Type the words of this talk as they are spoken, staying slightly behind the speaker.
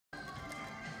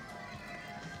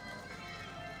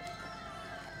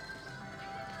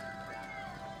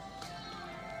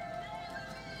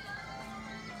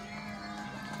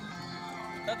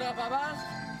T'as pas mal?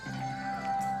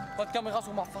 Pas de caméra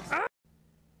sur ma face.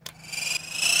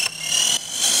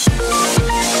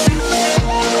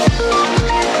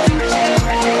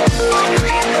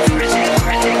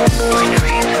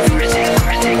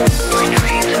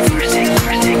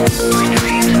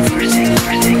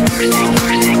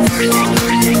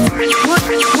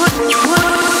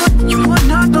 You would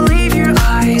not believe your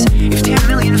eyes if 10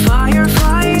 million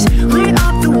fireflies lit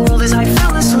up the world as I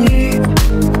fell asleep.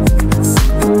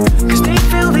 Cause they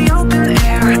fill the open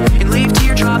air and leave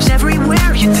teardrops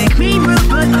everywhere. You'd think me rude,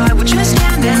 but I would just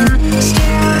stand and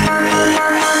stare.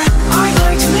 I'd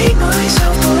like to make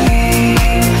myself believe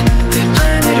that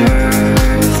planet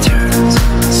Earth turns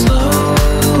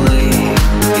slowly.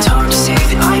 It's hard to say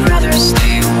that I'd rather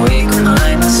stay awake when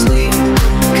I'm asleep,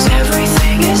 cause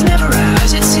everything is never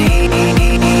as it seems.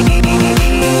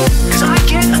 Cause I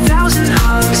get 1,000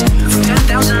 hugs from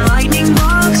 10,000 lightning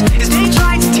bugs as they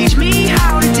try to teach me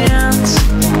how to dance.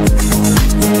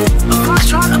 A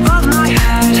foxtrot above my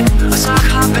head, a sock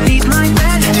hop beneath my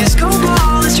bed, a disco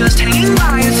ball is just hanging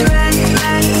by a thread.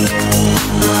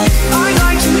 I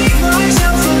like to make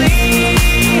myself believe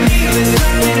that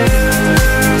planet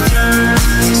Earth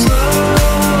turns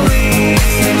slowly.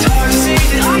 It's hard to say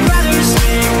that I'd rather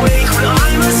stay awake when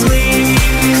I'm asleep,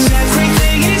 cause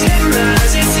everything is never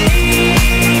as it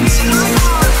seems. And I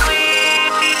wanna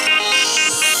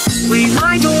leave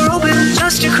my door open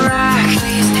just a crack,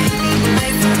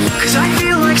 cause I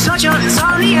feel like such an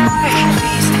insomniac.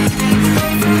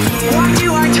 Why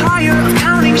do I tire of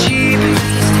counting sheep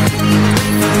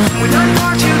when I'm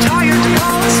far too tired to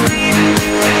fall asleep?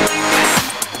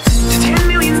 To 10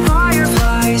 million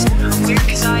fireflies, I'm weird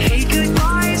cause I hate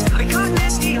goodbyes. I got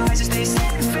misty eyes as they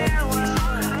said farewell.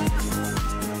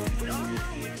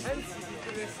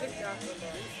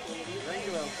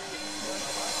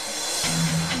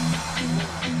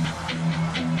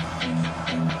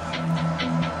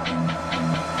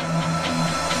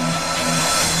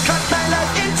 Cut my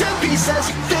life into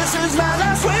pieces. This is my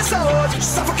last resort.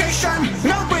 Suffocation,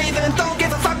 no breathing. Don't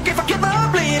give a fuck if I keep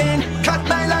on bleeding. Cut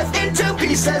my life into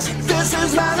pieces. This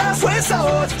is my last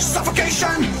resort.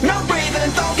 Suffocation, no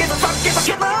breathing. Don't give a fuck if I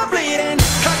keep on bleeding.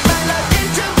 Cut my life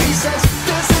into pieces.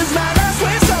 This is my last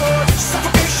resort.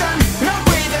 Suffocation, no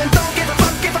breathing. Don't give a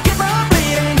fuck if I keep on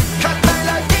bleeding. Cut my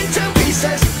life into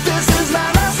pieces. This is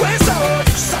my last resort.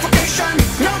 Suffocation,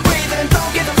 no breathing.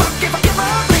 Don't give a fuck if I keep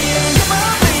on bleeding. Keep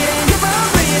on bleeding, keep on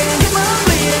bleeding, keep on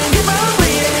bleeding, keep on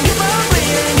bleeding, keep on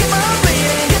bleeding, keep on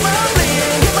bleeding, keep on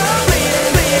bleeding, keep on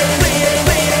bleeding, bleeding, bleeding,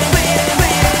 bleeding, bleeding, bleeding,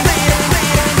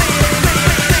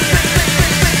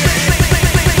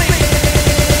 bleeding,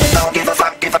 bleeding. Don't give a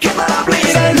fuck if I keep on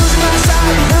bleeding. Lose my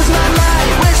sight, lose my mind.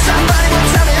 Wish somebody would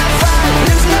tell me I'm fine.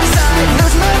 Lose my sight,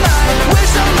 lose my mind. Wish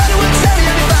somebody would tell me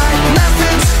I'm fine.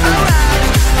 Nothing's alright,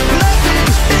 nothing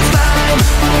is fine.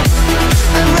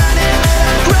 I'm running out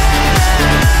of grain.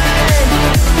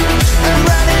 I'm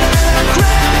running out of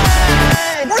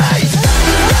grain. Right.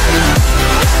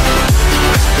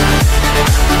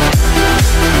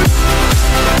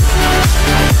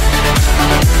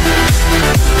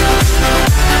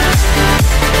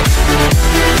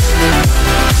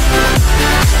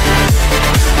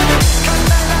 Cut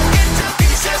my life into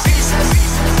pieces, pieces,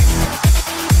 pieces.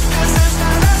 This is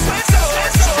my last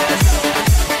resort.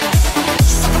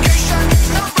 Suffocation,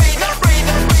 no breathing, no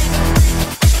breathing, breathing.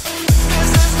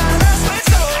 This is my last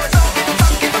resort.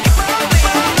 Don't give a fuck if I keep on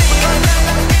bleeding. Cut my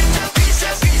life into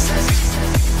pieces, pieces, pieces.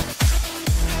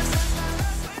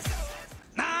 This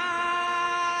is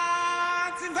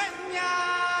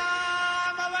my last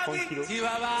resort.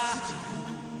 Chihuahua.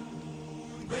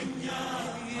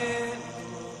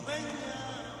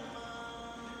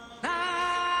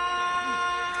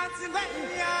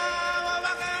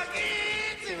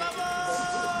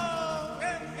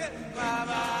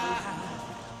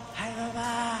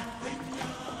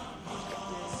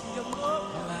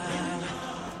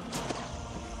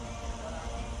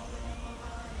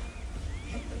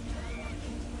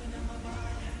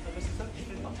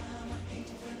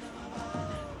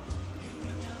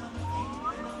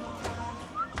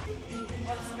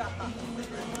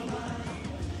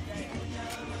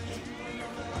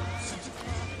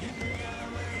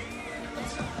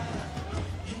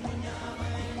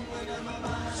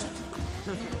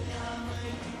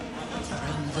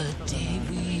 From the day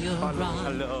we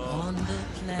arrived on the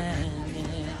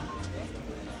planet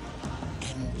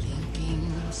and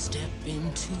blinking step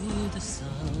into the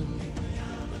sun,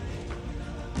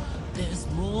 there's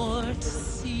more to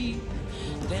see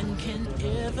than can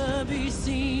ever be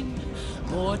seen,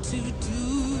 more to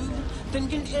do than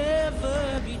can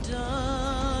ever be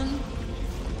done.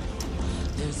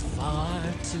 There's far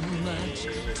too much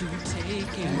to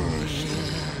take in,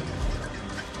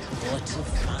 or to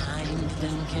find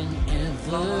than can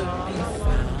ever be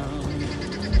found.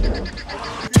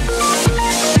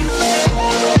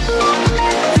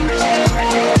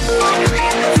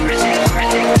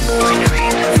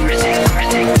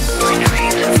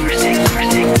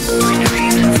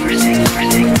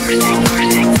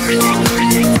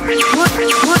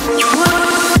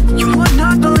 You would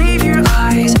not believe your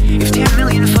eyes if 10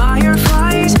 million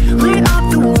fireflies lit up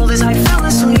the world as I fell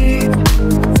asleep.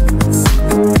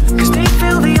 Cause they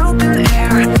fill the open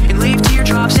air and leave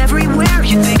teardrops everywhere.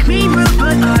 You'd think me rude,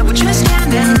 but I would just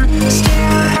stand and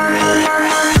stare.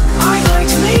 I'd like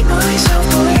to make myself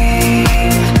believe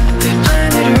that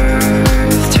planet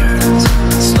Earth turns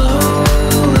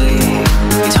slowly.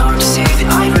 It's hard to say that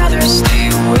I'd rather stay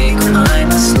awake when I'm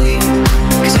asleep,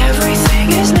 cause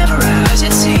everything is never as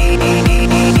it seems.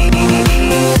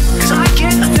 Cause I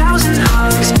get 1,000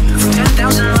 hugs from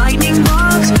 10,000 lightning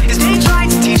bugs as they try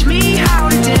to teach me how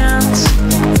to dance.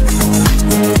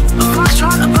 A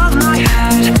foxtrot above my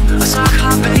head, a sock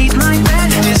hop beneath my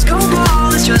bed, a disco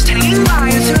ball is just hanging by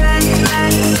a thread.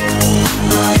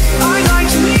 I'd like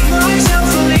to make myself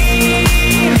believe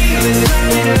that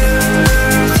planet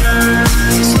Earth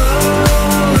turns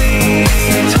slowly.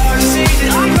 It's hard to say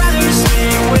that I'd rather stay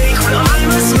awake when I'm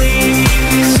asleep,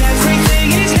 cause everything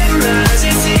is never as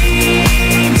it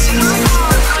seems.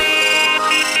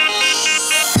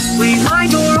 Leave my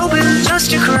door open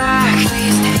just a crack,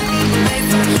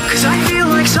 cause I feel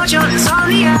like such an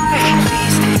insomniac.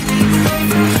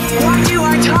 Why do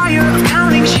I tire of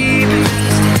counting sheep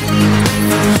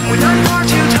when I'm far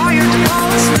too tired to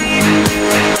fall asleep?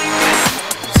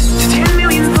 To 10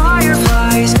 million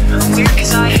fireflies, I'm weird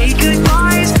cause I hate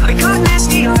goodbyes. I got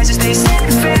nasty eyes as they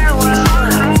said farewell,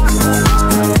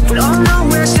 but I'll know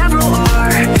where several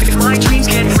are if my dreams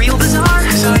get real bizarre,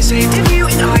 cause I saved a few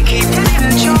and I keep them in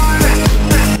a jar.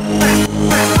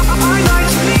 I'd like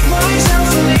to make myself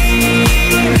believe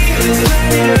that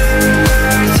planet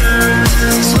Earth turns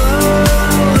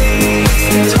slowly.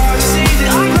 It's hard to say that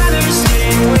I'd rather stay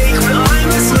awake when I'm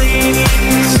asleep,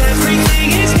 cause everything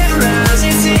is never as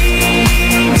it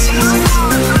seems.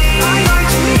 I'd like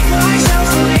to make myself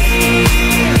believe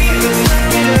that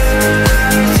planet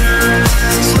Earth turns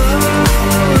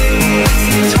slowly.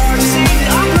 It's hard to say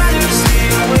that I'd rather stay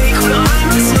awake when I'm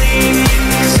asleep,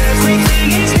 cause everything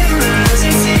is never as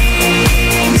it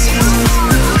seems.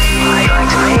 I'd like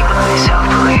to make myself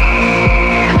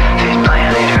believe that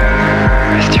planet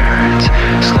Earth turns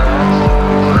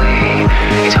slowly.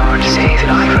 It's hard to say that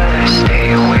I'd rather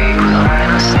stay awake when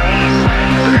I'm asleep,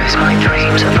 because my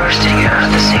dreams are bursting at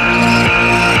the seams.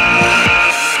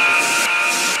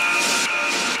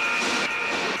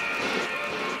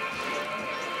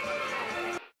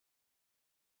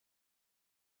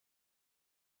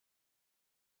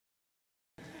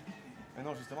 Mais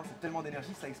non, justement, c'est tellement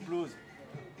d'énergie, ça explose.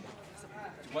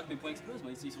 Tu crois que mes points explosent?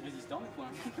 Moi, ils sont résistants, mes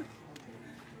points.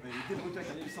 Mais dès le retour avec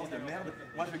la puissance de merde,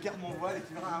 moi je garde mon voile et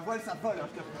tu verras, un voile ça vole, hein,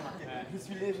 je te fais remarquer. Je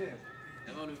suis léger.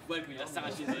 D'abord le voile quand il va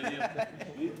s'arracher, ça veut dire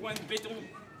mon point de béton.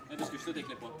 Ouais, parce que je saute avec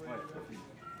les poings. Ouais, tout à fait.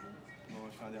 Bon,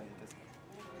 je fais un dernier test.